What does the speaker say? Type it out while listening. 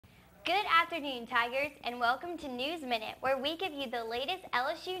Good afternoon, Tigers, and welcome to News Minute, where we give you the latest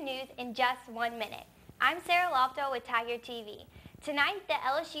LSU news in just 1 minute. I'm Sarah Lofdahl with TigerTV. Tonight, the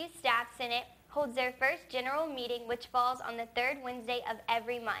LSU Staff Senate holds their first general meeting, which falls on the third Wednesday of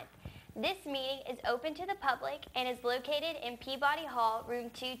every month. This meeting is open to the public and is located in Peabody Hall, room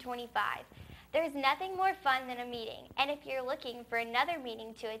 225. There's nothing more fun than a meeting, and if you're looking for another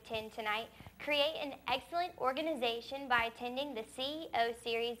meeting to attend tonight, create an excellent organization by attending the CEO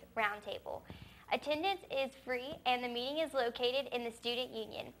Series Roundtable. Attendance is free and the meeting is located in the Student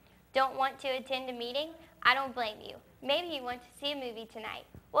Union. Don't want to attend a meeting? I don't blame you. Maybe you want to see a movie tonight.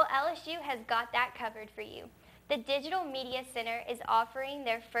 Well, LSU has got that covered for you. The Digital Media Center is offering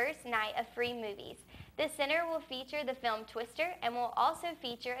their first night of free movies. The center will feature the film Twister and will also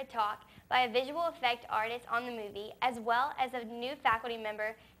feature a talk by a visual effect artist on the movie, as well as a new faculty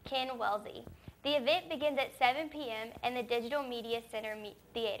member, Ken Wellesley. The event begins at 7 p.m. in the Digital Media Center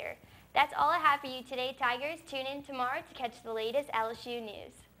Theater. That's all I have for you today, Tigers. Tune in tomorrow to catch the latest LSU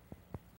news.